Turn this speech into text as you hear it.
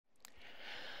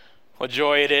What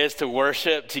joy it is to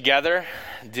worship together,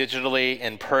 digitally,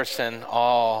 in person,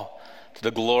 all to the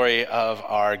glory of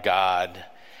our God.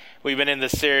 We've been in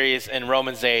this series in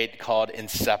Romans 8 called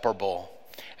Inseparable.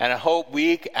 And I hope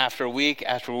week after week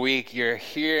after week, you're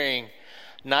hearing,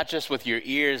 not just with your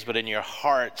ears, but in your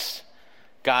hearts,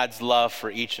 God's love for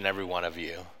each and every one of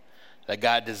you. That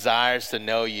God desires to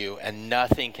know you and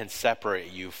nothing can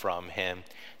separate you from him.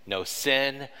 No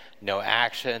sin, no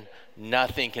action,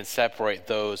 nothing can separate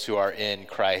those who are in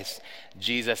Christ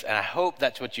Jesus. And I hope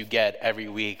that's what you get every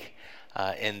week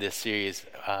in this series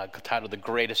titled The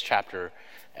Greatest Chapter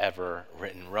Ever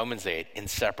Written. Romans 8,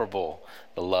 Inseparable,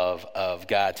 the love of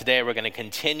God. Today we're going to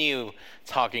continue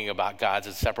talking about God's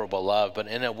inseparable love, but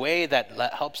in a way that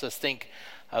helps us think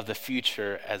of the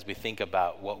future as we think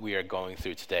about what we are going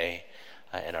through today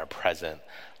in our present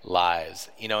lives.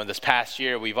 You know, in this past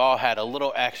year, we've all had a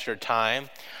little extra time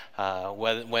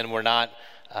when we're not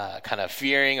kind of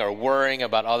fearing or worrying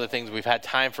about other things. We've had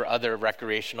time for other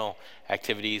recreational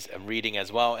activities and reading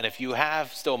as well. And if you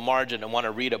have still margin and want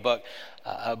to read a book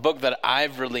that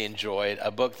I've really enjoyed,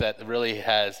 a book that really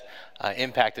has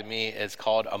impacted me is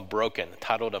called Unbroken,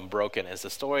 titled Unbroken. It's the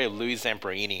story of Louis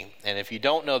Zamperini. And if you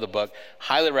don't know the book,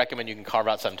 highly recommend you can carve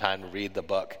out some time to read the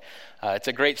book. It's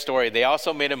a great story. They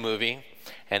also made a movie,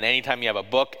 and anytime you have a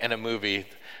book and a movie,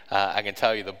 I can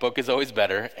tell you the book is always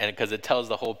better, and because it tells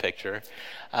the whole picture.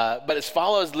 But it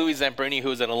follows Louis Zamperini,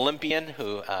 who is an Olympian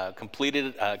who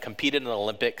competed in the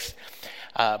Olympics,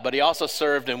 but he also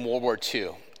served in World War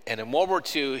II. And in World War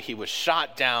II, he was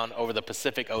shot down over the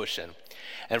Pacific Ocean.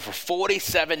 And for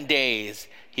 47 days,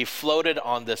 he floated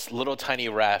on this little tiny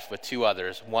raft with two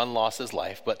others. One lost his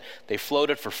life, but they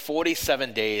floated for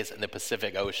 47 days in the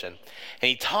Pacific Ocean. And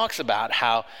he talks about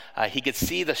how he could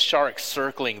see the sharks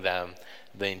circling them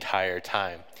the entire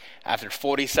time. After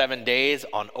 47 days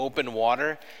on open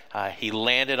water, he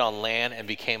landed on land and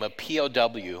became a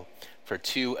POW for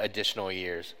 2 additional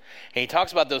years. And he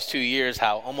talks about those 2 years,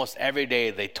 how almost every day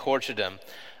they tortured him.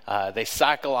 They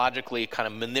psychologically kind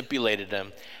of manipulated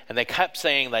him, and they kept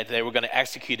saying that they were going to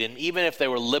execute him, even if they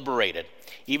were liberated,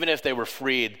 even if they were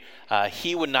freed,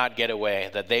 he would not get away,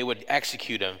 that they would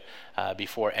execute him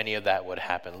before any of that would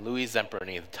happen. Louis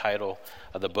Zamperini, the title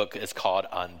of the book is called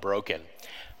Unbroken.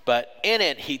 But in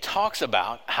it, he talks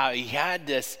about how he had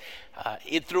this,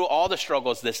 through all the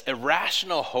struggles, this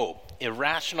irrational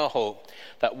hope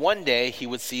that one day he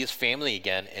would see his family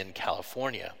again in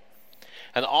California.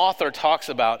 And the author talks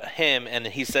about him, and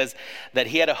he says that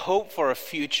he had a hope for a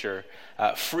future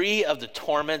free of the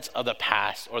torments of the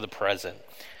past or the present.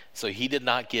 So he did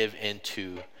not give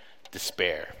into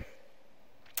despair.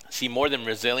 See, more than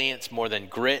resilience, more than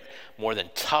grit, more than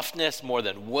toughness, more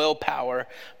than willpower,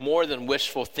 more than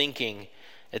wishful thinking,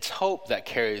 it's hope that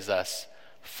carries us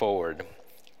forward.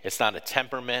 It's not a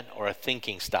temperament or a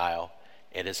thinking style.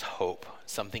 It is hope,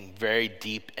 something very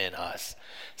deep in us.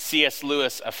 C.S.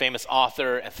 Lewis, a famous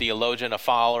author, a theologian, a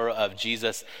follower of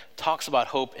Jesus, talks about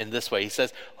hope in this way. He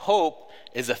says, hope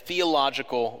is a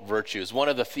theological virtue, is one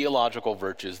of the theological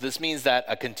virtues. This means that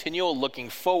a continual looking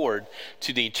forward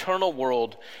to the eternal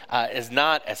world is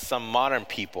not, as some modern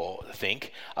people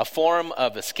think, a form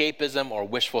of escapism or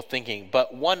wishful thinking,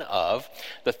 but one of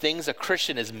the things a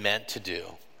Christian is meant to do.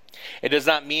 It does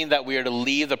not mean that we are to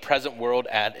leave the present world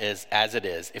as it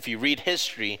is. If you read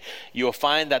history, you will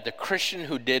find that the Christian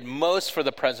who did most for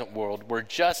the present world were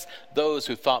just those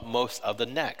who thought most of the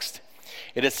next.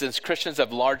 It is since Christians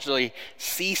have largely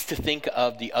ceased to think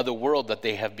of the other world that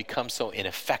they have become so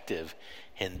ineffective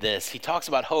in this. He talks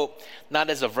about hope not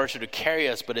as a virtue to carry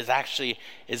us, but as actually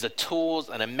is a tool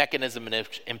and a mechanism and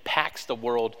it impacts the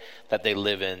world that they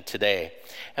live in today.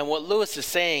 And what Lewis is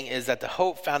saying is that the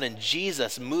hope found in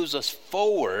Jesus moves us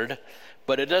forward,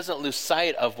 but it doesn't lose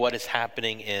sight of what is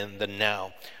happening in the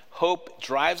now. Hope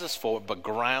drives us forward, but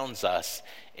grounds us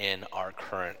in our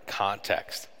current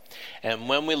context. And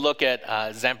when we look at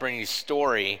Zamperini's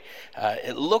story,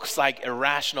 it looks like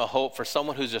irrational hope for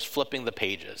someone who's just flipping the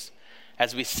pages.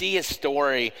 As we see his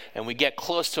story and we get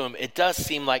close to him, it does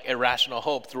seem like irrational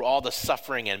hope through all the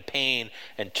suffering and pain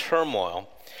and turmoil.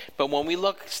 But when we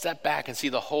step back and see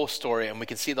the whole story and we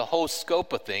can see the whole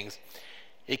scope of things,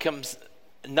 it comes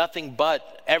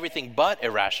everything but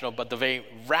irrational, but the very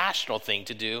rational thing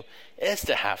to do is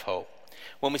to have hope.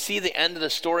 When we see the end of the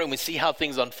story and we see how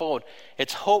things unfold,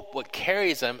 it's hope what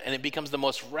carries him, and it becomes the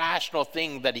most rational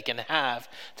thing that he can have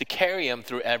to carry him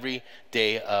through every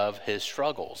day of his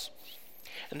struggles.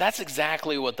 And that's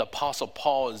exactly what the Apostle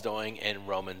Paul is doing in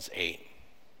Romans 8.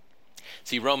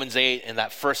 See, Romans 8, in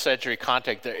that first century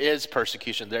context, there is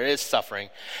persecution, there is suffering.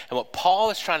 And what Paul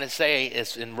is trying to say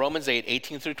is in Romans 8,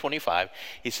 18 through 25,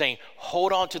 he's saying,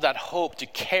 hold on to that hope to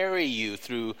carry you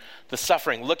through the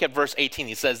suffering. Look at verse 18.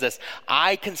 He says this,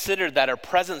 I consider that our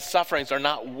present sufferings are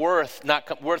not worth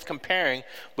comparing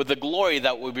with the glory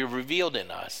that will be revealed in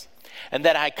us. And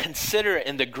that I consider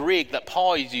in the Greek that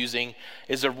Paul is using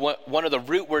is one of the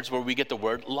root words where we get the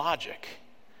word logic.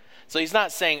 So he's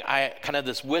not saying kind of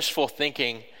this wishful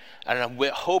thinking and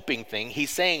a hoping thing. He's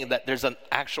saying that there's an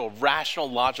actual rational,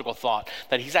 logical thought,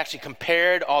 that he's actually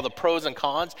compared all the pros and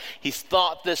cons. He's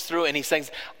thought this through, and he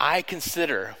says, I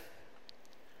consider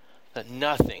that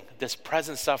nothing, this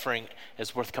present suffering,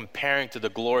 is worth comparing to the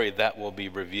glory that will be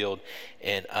revealed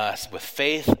in us. With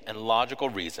faith and logical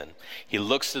reason, he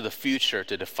looks to the future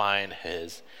to define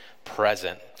his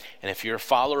present. And if you're a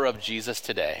follower of Jesus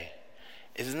today,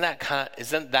 isn't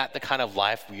that the kind of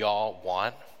life we all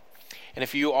want? And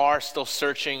if you are still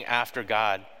searching after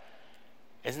God,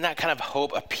 isn't that kind of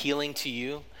hope appealing to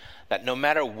you? That no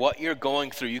matter what you're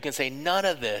going through, you can say none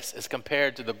of this is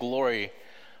compared to the glory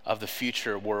of the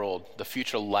future world, the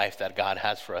future life that God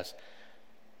has for us.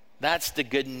 That's the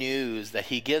good news that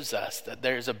he gives us, that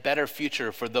there's a better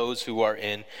future for those who are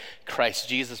in Christ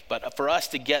Jesus. But for us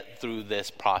to get through this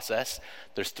process,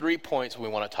 there's 3 points we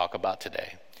want to talk about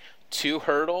today. 2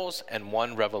 hurdles and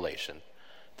 1 revelation.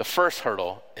 The first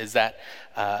hurdle is that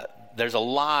there's a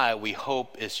lie we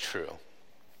hope is true.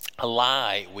 A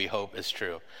lie we hope is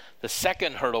true. The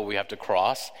second hurdle we have to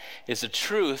cross is the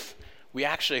truth we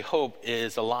actually hope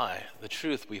is a lie. The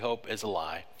truth we hope is a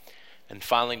lie. And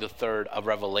finally, the third, of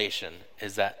revelation,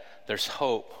 is that there's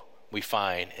hope we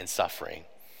find in suffering.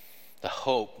 The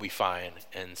hope we find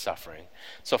in suffering.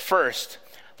 So first,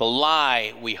 the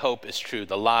lie we hope is true.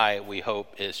 The lie we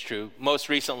hope is true. Most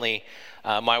recently,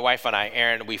 my wife and I,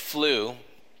 Erin, we flew.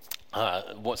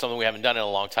 Something we haven't done in a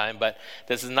long time, but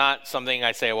this is not something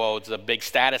I say, well, it's a big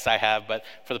status I have, but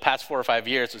for the past 4 or 5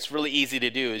 years, what's really easy to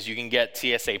do is you can get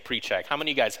TSA PreCheck. How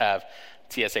many of you guys have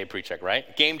TSA PreCheck,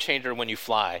 right? Game changer when you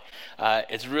fly.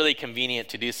 It's really convenient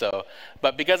to do so.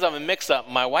 But because of a mix-up,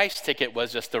 my wife's ticket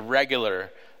was just the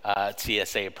regular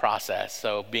TSA process.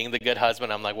 So being the good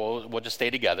husband, I'm like, well, we'll just stay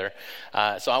together.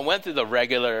 So I went through the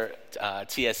regular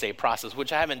TSA process,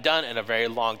 which I haven't done in a very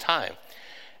long time.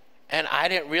 And I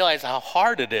didn't realize how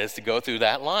hard it is to go through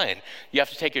that line. You have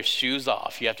to take your shoes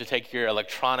off. You have to take your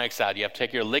electronics out. You have to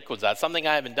take your liquids out, something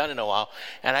I haven't done in a while.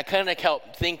 And I kind of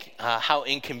helped think how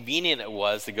inconvenient it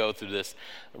was to go through this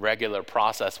regular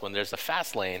process when there's a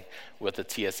fast lane with the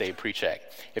TSA PreCheck.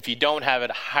 If you don't have it,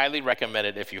 highly recommend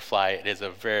it if you fly. It is a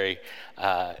very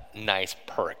nice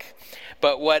perk.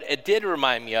 But what it did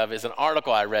remind me of is an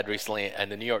article I read recently in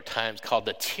the New York Times called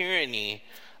The Tyranny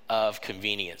of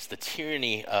Convenience, the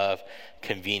tyranny of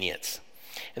convenience.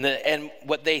 And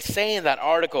what they say in that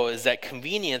article is that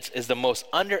convenience is the most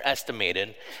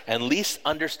underestimated and least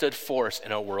understood force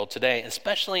in our world today,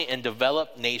 especially in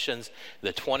developed nations in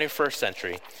the 21st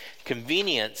century.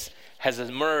 Convenience has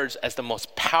emerged as the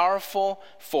most powerful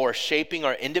force shaping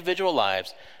our individual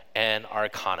lives and our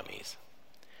economies.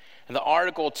 And the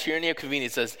article, Tyranny of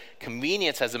Convenience, says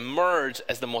convenience has emerged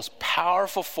as the most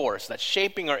powerful force that's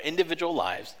shaping our individual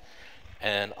lives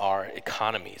and our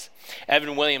economies.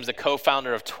 Evan Williams, the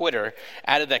co-founder of Twitter,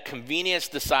 added that convenience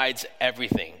decides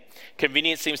everything.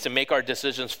 Convenience seems to make our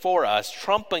decisions for us,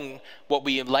 trumping what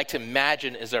we like to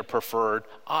imagine is our preferred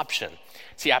option.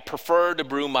 See, I prefer to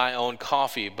brew my own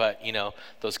coffee, but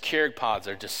those Keurig pods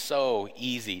are just so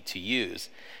easy to use.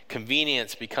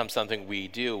 Convenience becomes something we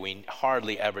do. We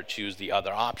hardly ever choose the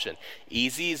other option.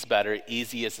 Easy is better.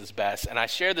 Easiest is best. And I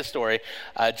shared the story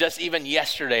just even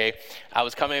yesterday. I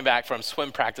was coming back from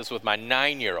swim practice with my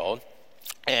 9-year-old.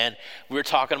 And we were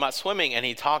talking about swimming, and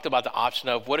he talked about the option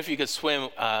of what if you could swim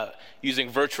using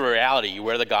virtual reality? You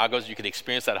wear the goggles, you could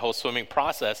experience that whole swimming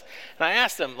process. And I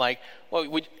asked him,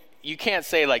 you can't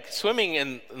say swimming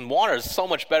in water is so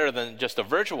much better than just a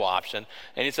virtual option.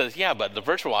 And he says, yeah, but the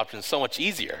virtual option is so much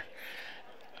easier.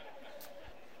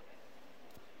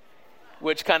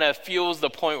 Which kind of fuels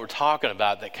the point we're talking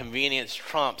about, that convenience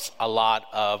trumps a lot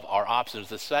of our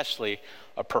options, especially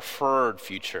a preferred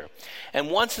future. And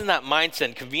once in that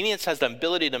mindset, convenience has the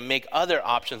ability to make other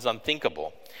options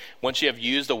unthinkable. Once you have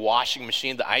used a washing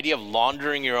machine, the idea of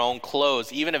laundering your own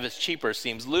clothes, even if it's cheaper,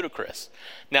 seems ludicrous.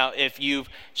 Now, if you've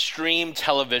streamed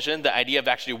television, the idea of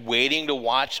actually waiting to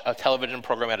watch a television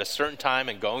program at a certain time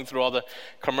and going through all the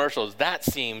commercials, that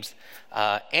seems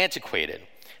antiquated.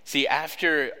 See,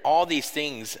 after all these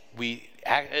things, we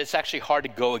it's actually hard to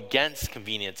go against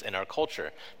convenience in our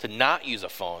culture, to not use a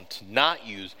phone, to not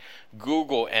use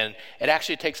Google, and it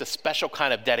actually takes a special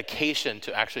kind of dedication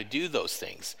to actually do those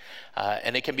things.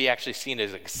 And it can be actually seen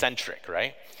as eccentric,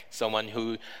 right? Someone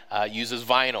who uses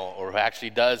vinyl or who actually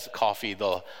does coffee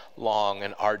the long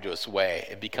and arduous way.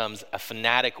 It becomes a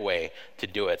fanatic way to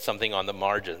do it, something on the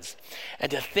margins.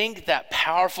 And to think that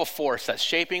powerful force that's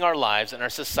shaping our lives and our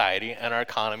society and our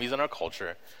economies and our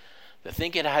culture, to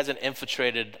think it hasn't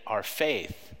infiltrated our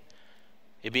faith,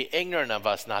 it'd be ignorant of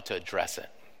us not to address it.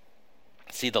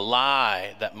 See, the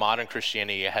lie that modern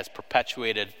Christianity has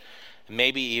perpetuated,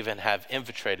 maybe even have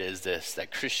infiltrated, is this,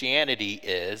 that Christianity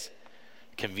is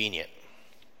convenient.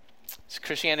 So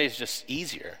Christianity is just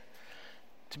easier.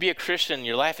 To be a Christian,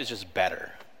 your life is just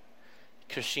better.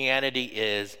 Christianity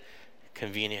is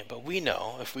convenient. But we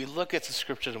know, if we look at the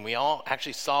scriptures, and we all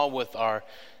actually saw with our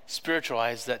spiritual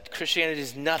eyes, that Christianity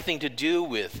has nothing to do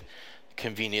with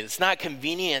convenient. It's not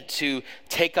convenient to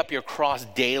take up your cross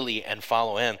daily and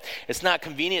follow him. It's not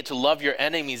convenient to love your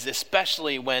enemies,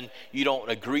 especially when you don't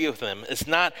agree with them. It's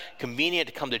not convenient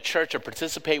to come to church or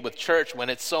participate with church when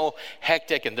it's so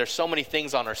hectic and there's so many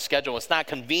things on our schedule. It's not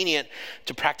convenient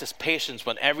to practice patience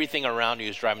when everything around you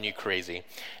is driving you crazy.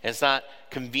 And it's not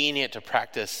convenient to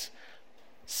practice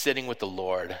sitting with the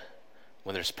Lord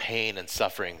when there's pain and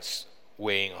suffering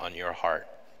weighing on your heart.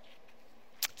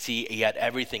 See, he had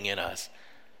everything in us.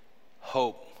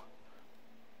 Hope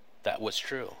that was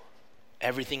true.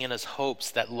 Everything in us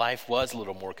hopes that life was a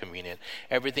little more convenient.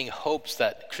 Everything hopes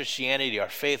that Christianity, our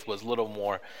faith, was a little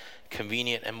more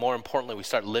convenient. And more importantly, we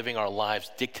start living our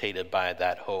lives dictated by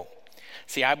that hope.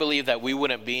 See, I believe that we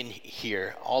wouldn't be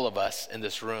here, all of us in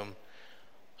this room,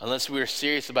 unless we were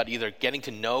serious about either getting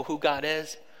to know who God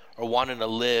is or wanting to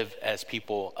live as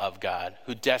people of God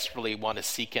who desperately want to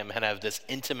seek him and have this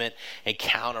intimate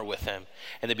encounter with him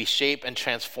and to be shaped and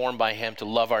transformed by him to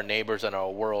love our neighbors and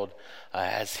our world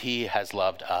as he has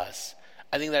loved us.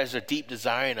 I think there's a deep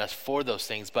desire in us for those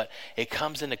things, but it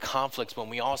comes into conflicts when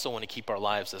we also want to keep our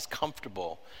lives as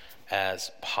comfortable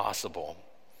as possible.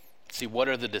 See, what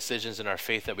are the decisions in our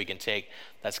faith that we can take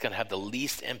that's going to have the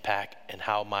least impact in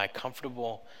how my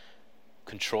comfortable,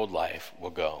 controlled life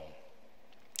will go?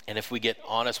 And if we get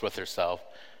honest with ourselves,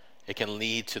 it can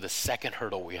lead to the second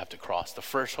hurdle we have to cross. The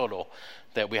first hurdle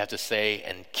that we have to say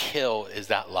and kill is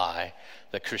that lie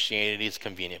that Christianity is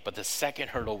convenient. But the second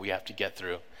hurdle we have to get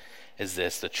through is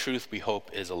this: the truth we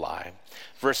hope is a lie.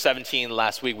 Verse 17,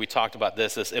 last week we talked about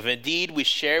this: is if indeed we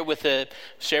share with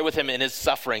him in his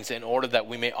sufferings, in order that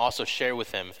we may also share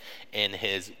with him in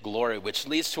his glory. Which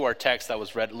leads to our text that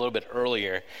was read a little bit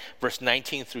earlier, verse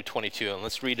 19 through 22. And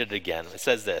let's read it again. It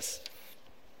says this: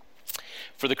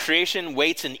 For the creation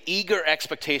waits in eager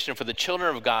expectation for the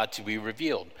children of God to be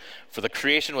revealed. For the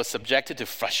creation was subjected to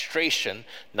frustration,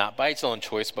 not by its own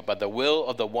choice, but by the will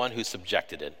of the one who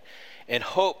subjected it, in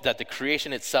hope that the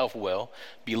creation itself will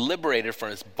be liberated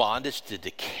from its bondage to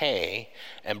decay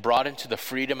and brought into the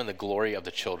freedom and the glory of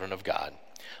the children of God.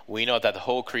 We know that the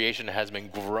whole creation has been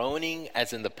groaning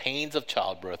as in the pains of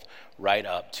childbirth right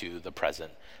up to the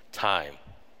present time.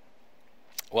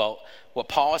 Well, what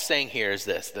Paul is saying here is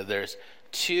this: that there's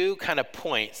two kind of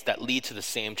points that lead to the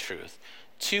same truth.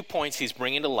 2 points he's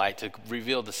bringing to light to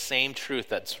reveal the same truth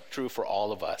that's true for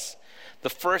all of us. The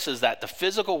first is that the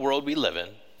physical world we live in,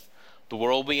 the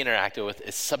world we interact with,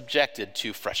 is subjected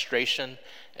to frustration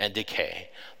and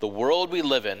decay. The world we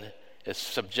live in is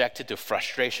subjected to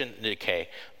frustration and decay.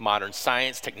 Modern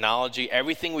science, technology,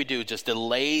 everything we do just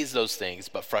delays those things,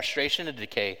 but frustration and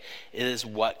decay is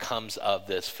what comes of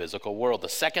this physical world. The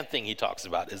second thing he talks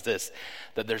about is this: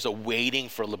 that there's a waiting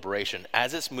for liberation.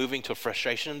 As it's moving to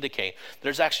frustration and decay,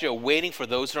 there's actually a waiting for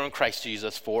those who are in Christ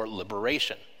Jesus for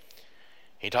liberation.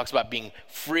 He talks about being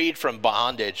freed from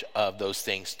bondage of those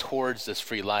things towards this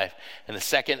free life. And the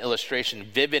second illustration,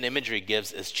 vivid imagery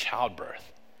gives, is childbirth.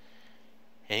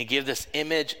 And he gives this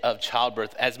image of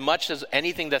childbirth. As much as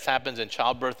anything that happens in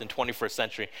childbirth in 21st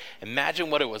century, imagine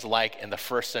what it was like in the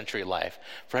first century life.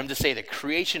 For him to say that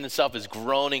creation itself is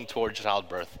groaning towards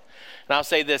childbirth. And I'll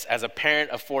say this as a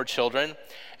parent of 4 children,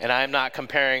 and I'm not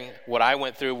comparing what I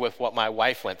went through with what my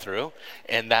wife went through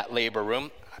in that labor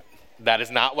room. That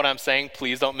is not what I'm saying.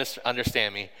 Please don't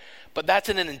misunderstand me. But that's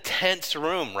in an intense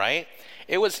room, right?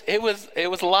 It was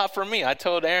a lot for me. I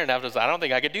told Aaron afterwards, I don't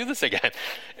think I could do this again.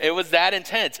 It was that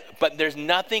intense. But there's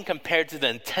nothing compared to the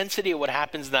intensity of what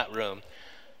happens in that room,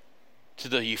 to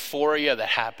the euphoria that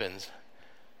happens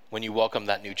when you welcome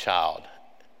that new child,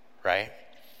 right?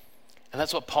 And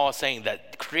that's what Paul is saying,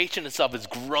 that creation itself is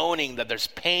groaning, that there's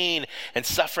pain and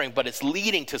suffering, but it's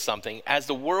leading to something. As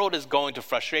the world is going to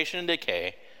frustration and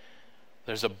decay,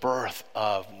 There's a birth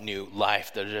of new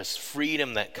life. There's this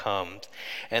freedom that comes.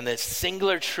 And this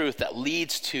singular truth that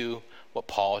leads to what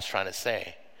Paul is trying to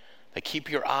say. That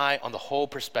keep your eye on the whole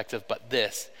perspective, but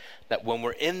this, that when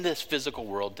we're in this physical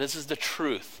world, this is the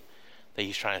truth that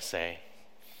he's trying to say.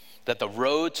 That the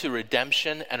road to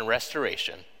redemption and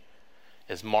restoration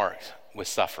is marked with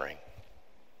suffering.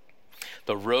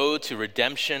 The road to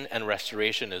redemption and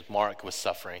restoration is marked with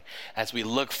suffering. As we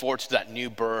look forward to that new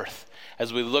birth,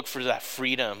 as we look for that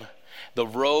freedom, the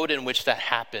road in which that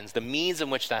happens, the means in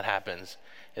which that happens,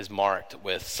 is marked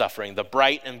with suffering. The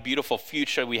bright and beautiful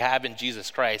future we have in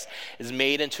Jesus Christ is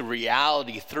made into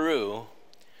reality through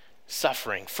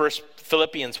suffering. First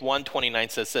Philippians 1:29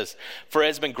 says this, "For it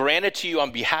has been granted to you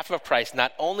on behalf of Christ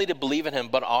not only to believe in him,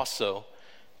 but also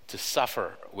to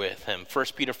suffer with him."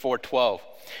 1 Peter 4:12,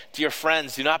 "Dear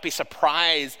friends, do not be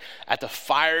surprised at the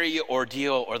fiery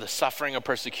ordeal or the suffering of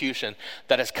persecution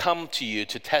that has come to you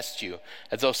to test you,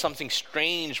 as though something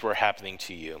strange were happening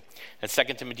to you." And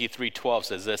 2 Timothy 3:12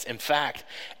 says this, "In fact,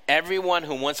 everyone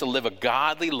who wants to live a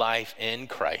godly life in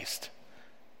Christ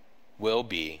will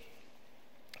be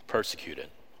persecuted,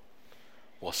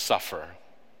 will suffer."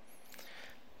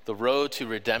 The road to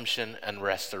redemption and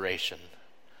restoration,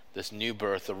 this new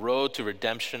birth, the road to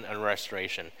redemption and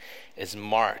restoration is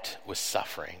marked with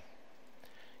suffering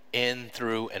in,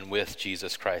 through, and with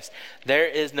Jesus Christ. There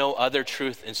is no other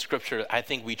truth in Scripture that I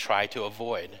think we try to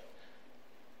avoid,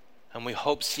 and we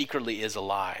hope secretly is a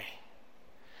lie.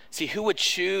 See, who would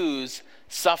choose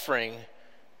suffering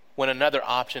when another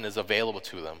option is available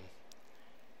to them?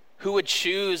 Who would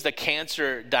choose the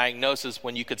cancer diagnosis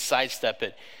when you could sidestep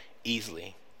it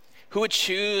easily? Who would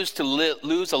choose to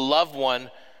lose a loved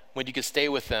one when you could stay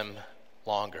with them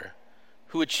longer?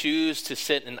 Who would choose to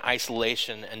sit in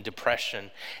isolation and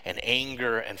depression and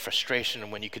anger and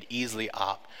frustration when you could easily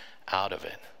opt out of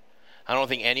it? I don't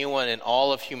think anyone in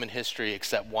all of human history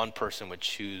except one person would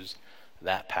choose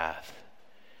that path.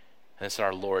 And it's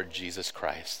our Lord Jesus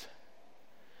Christ.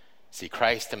 See,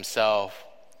 Christ himself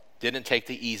didn't take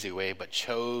the easy way, but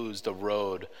chose the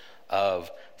road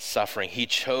of suffering. He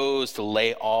chose to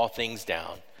lay all things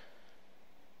down.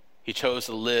 He chose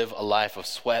to live a life of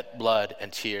sweat, blood,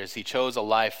 and tears. He chose a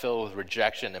life filled with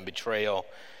rejection and betrayal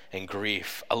and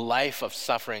grief, a life of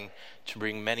suffering to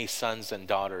bring many sons and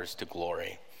daughters to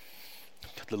glory,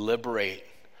 to liberate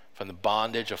from the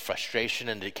bondage of frustration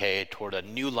and decay toward a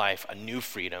new life, a new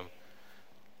freedom,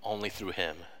 only through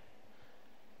him.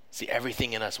 See,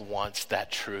 everything in us wants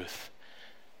that truth,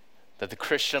 that the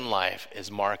Christian life is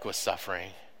marked with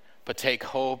suffering. But take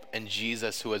hope in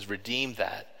Jesus, who has redeemed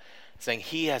that, saying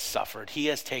he has suffered, he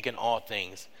has taken all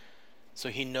things, so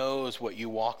he knows what you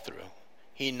walk through.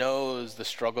 He knows the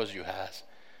struggles you have.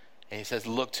 And he says,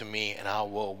 look to me and I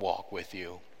will walk with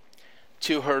you.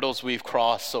 2 hurdles we've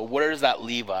crossed, so where does that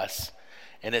leave us?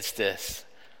 And it's this,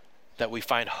 that we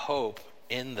find hope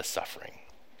in the suffering.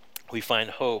 We find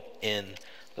hope in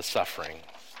the suffering.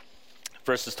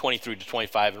 Verses 23 to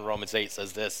 25 in Romans 8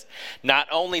 says this, "Not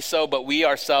only so, but we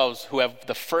ourselves who have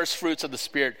the first fruits of the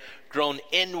Spirit groan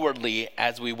inwardly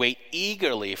as we wait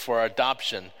eagerly for our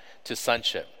adoption to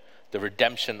sonship, the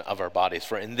redemption of our bodies.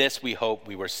 For in this we hope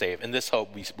we were saved. In this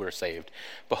hope we were saved.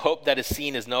 But hope that is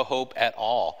seen is no hope at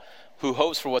all. Who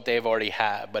hopes for what they have already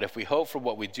had? But if we hope for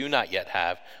what we do not yet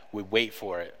have, we wait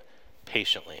for it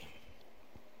patiently."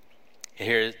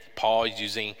 Here Paul is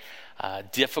using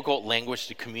difficult language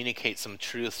to communicate some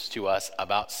truths to us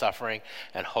about suffering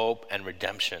and hope and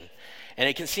redemption. And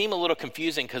it can seem a little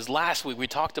confusing because last week we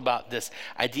talked about this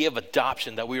idea of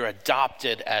adoption, that we were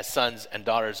adopted as sons and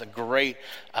daughters, and great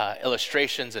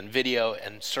illustrations and video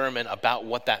and sermon about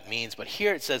what that means. But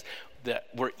here it says that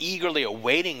we're eagerly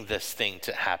awaiting this thing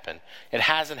to happen. It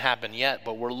hasn't happened yet,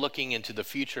 but we're looking into the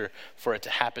future for it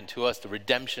to happen to us, the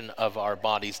redemption of our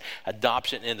bodies,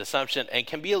 adoption and assumption, and it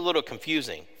can be a little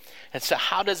confusing. And so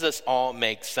how does this all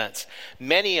make sense?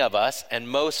 Many of us, and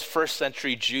most first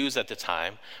century Jews at the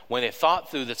time, when they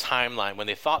thought through the timeline, when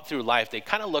they thought through life, they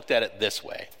kind of looked at it this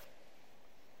way.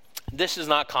 This is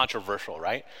not controversial,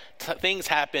 right? Things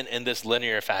happen in this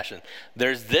linear fashion.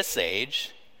 There's this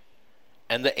age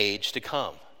and the age to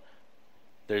come.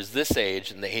 There's this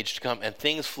age and the age to come, and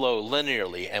things flow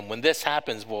linearly. And when this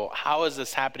happens, well, how is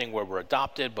this happening where we're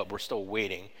adopted, but we're still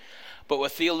waiting? But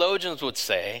what theologians would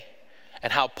say,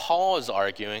 and how Paul is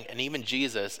arguing, and even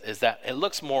Jesus, is that it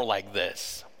looks more like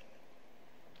this.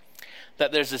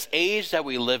 That there's this age that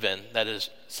we live in that is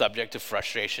subject to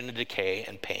frustration and decay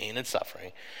and pain and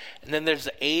suffering. And then there's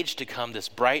the age to come, this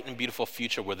bright and beautiful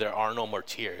future where there are no more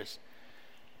tears.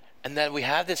 And then we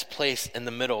have this place in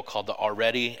the middle called the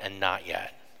already and not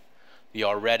yet. The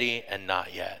already and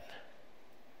not yet.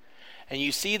 And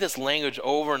you see this language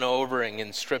over and over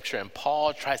in Scripture, and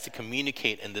Paul tries to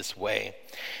communicate in this way.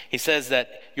 He says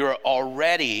that you're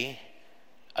already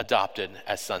adopted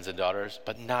as sons and daughters,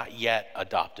 but not yet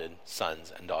adopted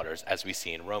sons and daughters, as we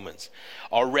see in Romans.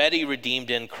 Already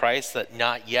redeemed in Christ, but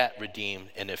not yet redeemed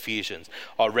in Ephesians.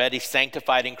 Already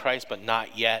sanctified in Christ, but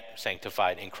not yet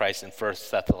sanctified in Christ in 1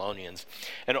 Thessalonians.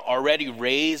 And already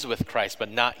raised with Christ,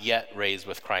 but not yet raised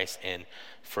with Christ in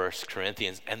 1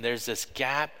 Corinthians. And there's this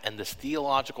gap and this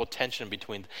theological tension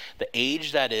between the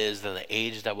age that is and the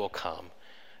age that will come,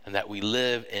 and that we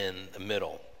live in the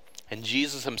middle. And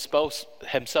Jesus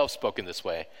himself spoke in this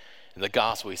way in the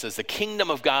gospel. He says, the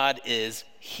kingdom of God is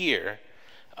here.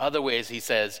 Other ways he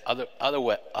says,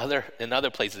 in other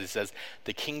places he says,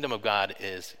 the kingdom of God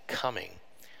is coming.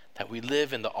 That we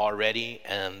live in the already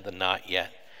and the not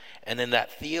yet. And in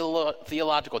that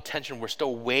theological tension, we're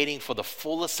still waiting for the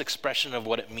fullest expression of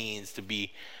what it means to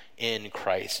be in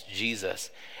Christ Jesus.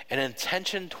 And in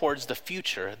tension towards the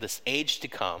future, this age to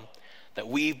come, that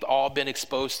we've all been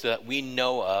exposed to, that we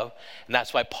know of. And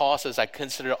that's why Paul says, I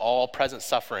consider all present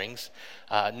sufferings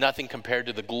nothing compared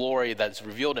to the glory that's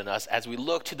revealed in us. As we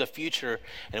look to the future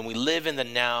and we live in the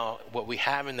now, what we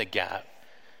have in the gap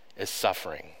is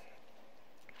suffering.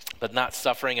 But not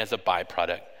suffering as a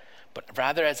byproduct, but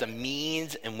rather as a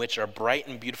means in which our bright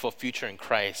and beautiful future in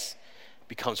Christ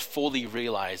becomes fully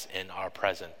realized in our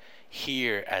present,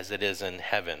 here as it is in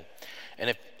heaven.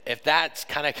 And if that's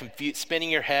kind of spinning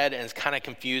your head and it's kind of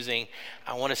confusing,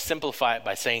 I want to simplify it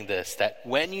by saying this, that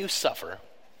when you suffer,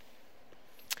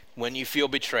 when you feel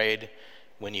betrayed,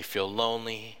 when you feel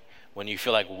lonely, when you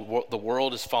feel like the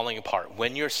world is falling apart,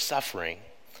 when you're suffering,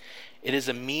 it is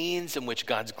a means in which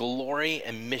God's glory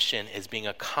and mission is being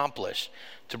accomplished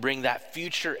to bring that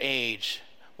future age,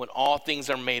 when all things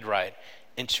are made right,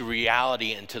 into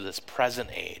reality, into this present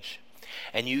age.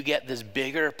 And you get this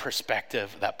bigger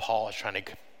perspective that Paul is trying to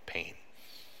paint.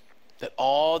 That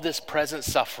all this present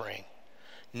suffering,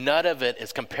 none of it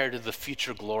is compared to the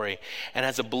future glory. And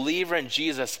as a believer in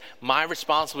Jesus, my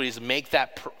responsibility is to make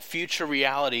that future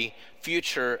reality,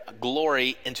 future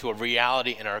glory into a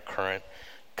reality in our current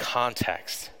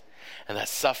context. And that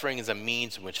suffering is a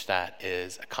means in which that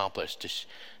is accomplished,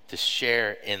 to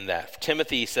share in that.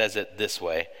 Timothy says it this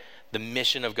way, the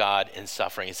mission of God in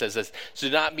suffering. He says this, so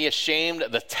do not be ashamed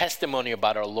of the testimony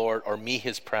about our Lord or me,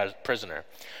 his prisoner.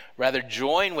 Rather,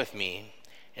 join with me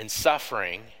in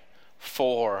suffering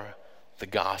for the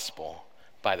gospel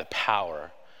by the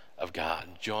power of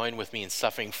God. Join with me in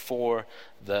suffering for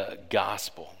the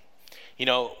gospel. You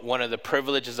know, one of the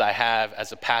privileges I have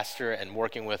as a pastor and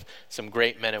working with some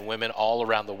great men and women all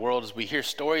around the world is we hear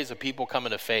stories of people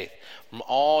coming to faith from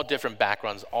all different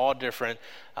backgrounds, all different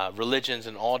religions,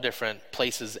 and all different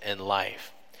places in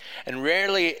life. And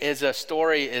rarely is a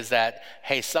story is that,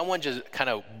 hey, someone just kind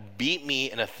of beat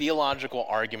me in a theological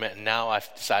argument and now I've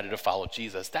decided to follow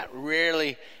Jesus. That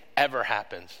rarely ever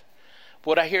happens.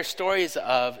 What I hear stories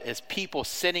of is people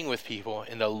sitting with people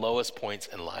in the lowest points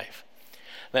in life.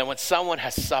 That when someone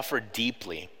has suffered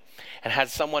deeply and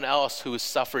has someone else who has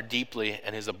suffered deeply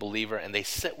and is a believer, and they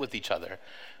sit with each other,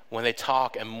 when they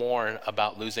talk and mourn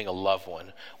about losing a loved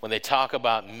one, when they talk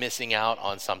about missing out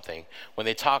on something, when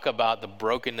they talk about the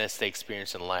brokenness they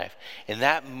experience in life, in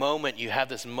that moment you have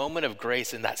this moment of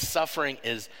grace, and that suffering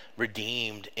is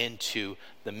redeemed into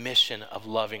the mission of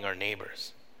loving our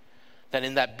neighbors. That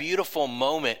in that beautiful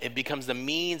moment, it becomes the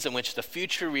means in which the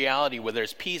future reality where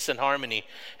there's peace and harmony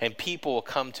and people will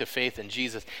come to faith in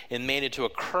Jesus and made into a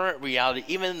current reality,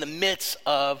 even in the midst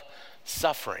of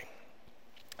suffering.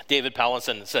 David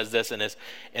Powlison says this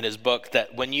in his book,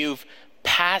 that when you've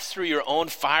passed through your own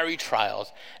fiery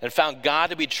trials and found God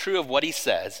to be true of what he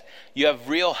says, you have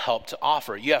real help to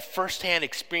offer. You have firsthand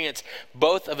experience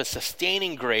both of a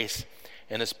sustaining grace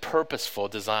and his purposeful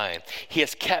design. He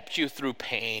has kept you through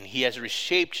pain. He has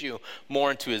reshaped you more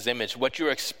into his image. What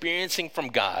you're experiencing from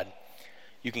God,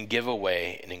 you can give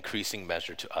away in increasing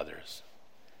measure to others.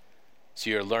 So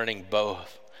you're learning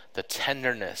both the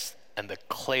tenderness and the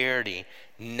clarity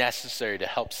necessary to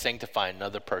help sanctify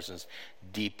another person's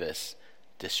deepest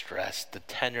distress. The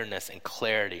tenderness and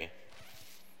clarity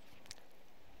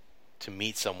to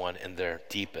meet someone in their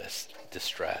deepest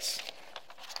distress.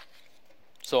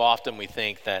 So often we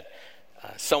think that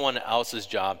someone else's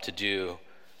job to do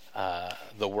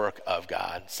the work of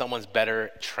God. Someone's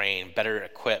better trained, better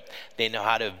equipped. They know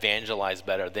how to evangelize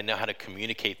better. They know how to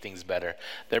communicate things better.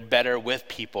 They're better with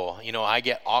people. You know, I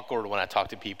get awkward when I talk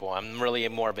to people. I'm really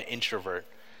more of an introvert.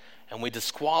 and we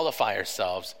disqualify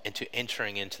ourselves into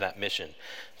entering into that mission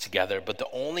together. But the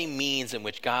only means in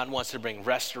which God wants to bring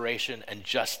restoration and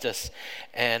justice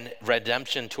and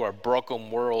redemption to our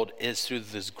broken world is through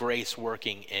this grace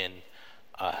working in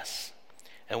us.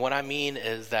 And what I mean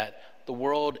is that the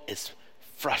world is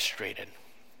frustrated.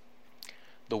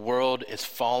 The world is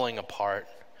falling apart.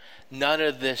 None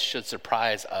of this should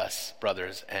surprise us,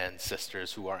 brothers and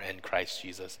sisters who are in Christ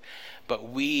Jesus. But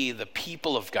we, the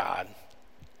people of God,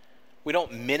 we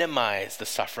don't minimize the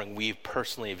suffering we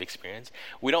personally have experienced.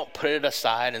 We don't put it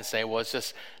aside and say, well, it's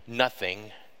just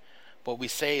nothing. What we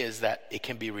say is that it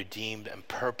can be redeemed and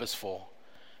purposeful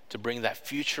to bring that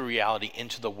future reality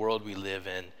into the world we live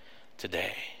in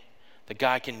today. That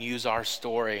God can use our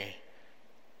story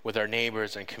with our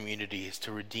neighbors and communities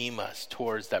to redeem us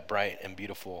towards that bright and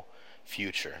beautiful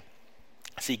future.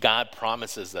 See, God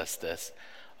promises us this,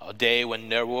 a day when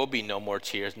there will be no more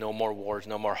tears, no more wars,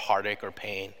 no more heartache or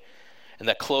pain. And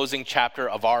the closing chapter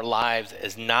of our lives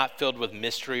is not filled with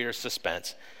mystery or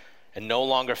suspense, and no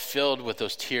longer filled with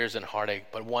those tears and heartache,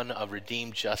 but one of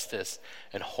redeemed justice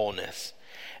and wholeness.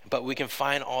 But we can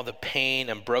find all the pain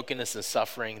and brokenness and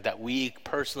suffering that we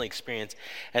personally experience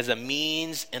as a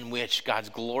means in which God's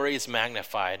glory is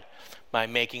magnified by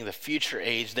making the future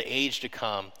age, the age to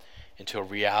come, into a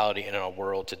reality in our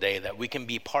world today, that we can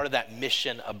be part of that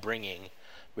mission of bringing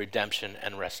redemption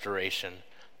and restoration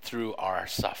through our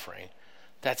suffering.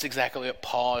 That's exactly what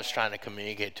Paul is trying to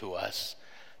communicate to us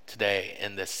today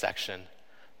in this section,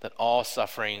 that all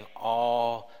suffering,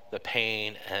 all the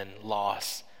pain and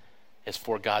loss is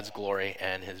for God's glory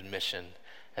and his mission,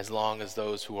 as long as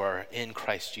those who are in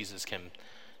Christ Jesus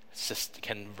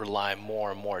can rely more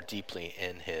and more deeply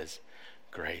in his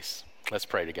grace. Let's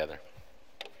pray together.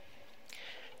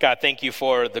 God, thank you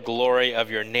for the glory of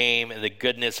your name and the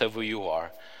goodness of who you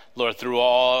are. Lord, through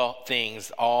all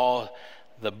things, all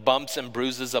the bumps and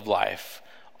bruises of life,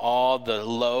 all the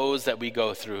lows that we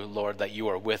go through, Lord, that you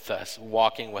are with us,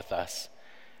 walking with us,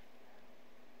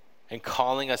 and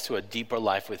calling us to a deeper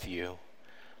life with you.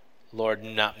 Lord,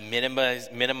 not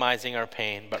minimizing our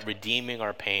pain, but redeeming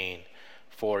our pain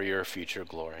for your future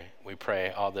glory. We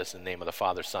pray all this in the name of the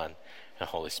Father, Son, and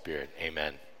Holy Spirit.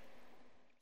 Amen.